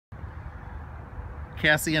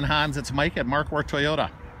Cassie and Hans. It's Mike at Markwart Toyota.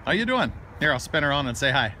 How you doing? Here, I'll spin around and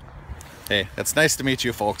say hi. Hey, it's nice to meet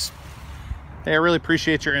you folks. Hey, I really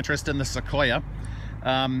appreciate your interest in the Sequoia.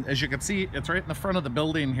 As you can see, it's right in the front of the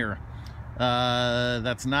building here.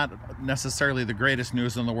 That's not necessarily the greatest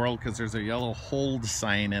news in the world because there's a yellow hold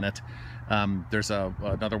sign in it. There's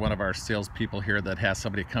another one of our salespeople here that has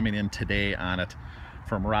somebody coming in today on it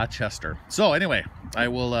from Rochester. So anyway, I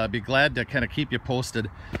will be glad to kind of keep you posted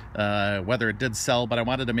whether it did sell, but I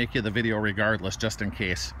wanted to make you the video regardless, just in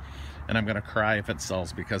case. And I'm gonna cry if it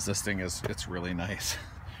sells because this thing it's really nice.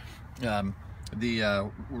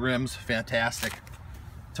 The rims, fantastic.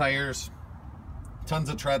 Tires, tons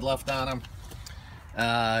of tread left on them.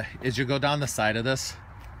 As you go down the side of this,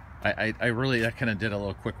 I kind of did a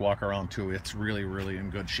little quick walk around too. It's really in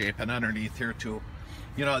good shape. And underneath here too,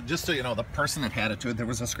 you know, just so you know, the person that had it too, there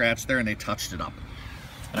was a scratch there and they touched it up.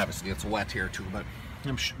 And obviously it's wet here too, but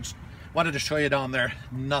I wanted to show you down there,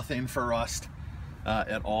 nothing for rust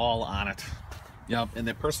at all on it. Yep, and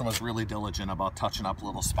the person was really diligent about touching up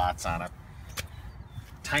little spots on it.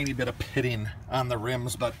 Tiny bit of pitting on the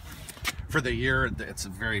rims, but for the year, it's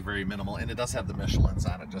very minimal. And it does have the Michelin's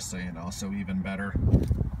on it, just so you know, so even better.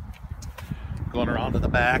 Going around to the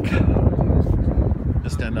back,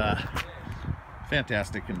 just in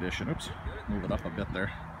fantastic condition. Oops, move it up a bit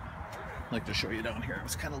there. I'd like to show you down here. I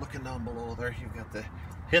was kind of looking down below there. You've got the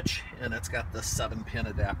hitch, and it's got the 7-pin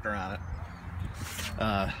adapter on it.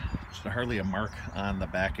 There's hardly a mark on the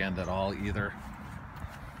back end at all either.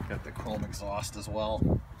 Got the chrome exhaust as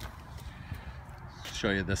well.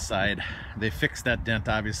 Show you this side. They fixed that dent,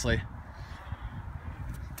 obviously.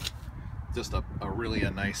 Just a really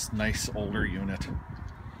nice older unit.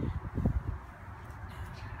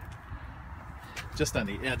 Just on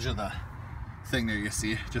the edge of the thing there, you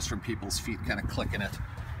see, just from people's feet kind of clicking it.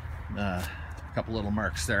 A couple little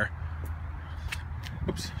marks there.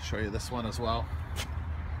 Oops, show you this one as well.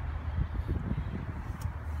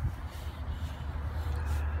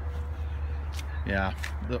 Yeah,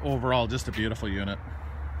 the overall, just a beautiful unit.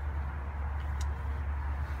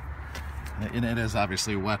 And it is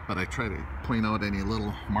obviously wet, but I try to point out any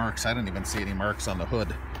little marks. I didn't even see any marks on the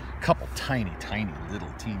hood. A couple tiny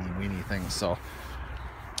little teeny weeny things, so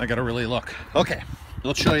I gotta really look. Okay,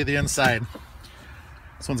 let's show you the inside.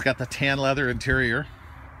 This one's got the tan leather interior.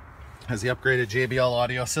 Has the upgraded JBL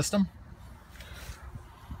audio system.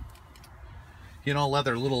 You know,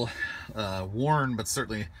 leather, a little worn, but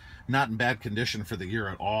certainly not in bad condition for the year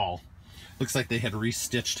at all. Looks like they had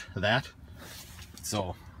restitched that.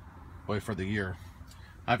 So, boy, for the year.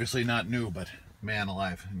 Obviously not new, but man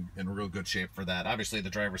alive, in real good shape for that. Obviously the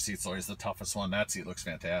driver's seat's always the toughest one. That seat looks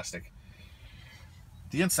fantastic.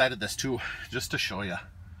 The inside of this too, just to show you.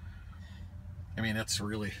 I mean, it's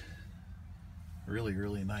really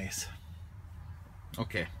nice.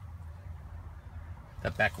 Okay.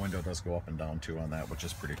 That back window does go up and down too on that, which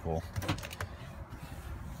is pretty cool.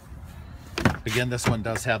 Again, this one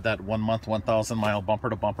does have that 1 month, 1,000 mile bumper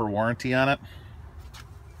to bumper warranty on it.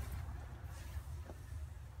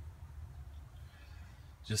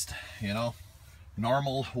 Just, you know,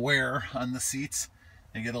 normal wear on the seats.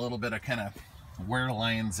 You get a little bit of kind of wear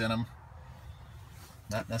lines in them.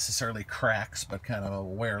 Not necessarily cracks, but kind of a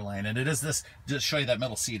wear line. And it is this, just show you that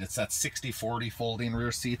middle seat. It's that 60/40 folding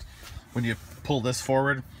rear seat. When you pull this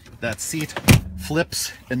forward, that seat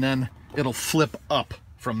flips and then it'll flip up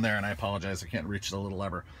from there. And I apologize, I can't reach the little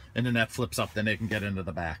lever. And then that flips up, then they can get into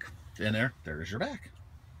the back. And there's your back.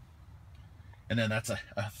 And then that's a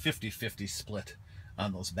 50-50 split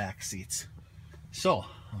on those back seats. So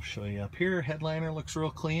I'll show you up here. Headliner looks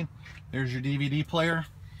real clean. There's your DVD player.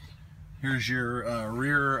 Here's your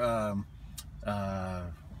rear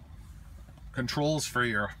controls for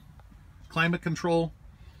your climate control.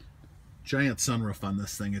 Giant sunroof on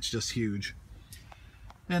this thing. It's just huge.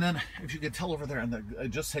 And then, if you can tell over there, I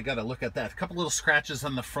just got to look at that. A couple little scratches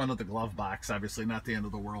on the front of the glove box. Obviously not the end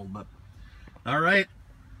of the world, but all right.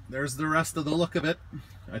 There's the rest of the look of it.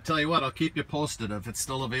 I tell you what, I'll keep you posted if it's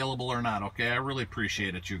still available or not, okay? I really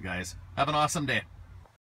appreciate it, you guys. Have an awesome day.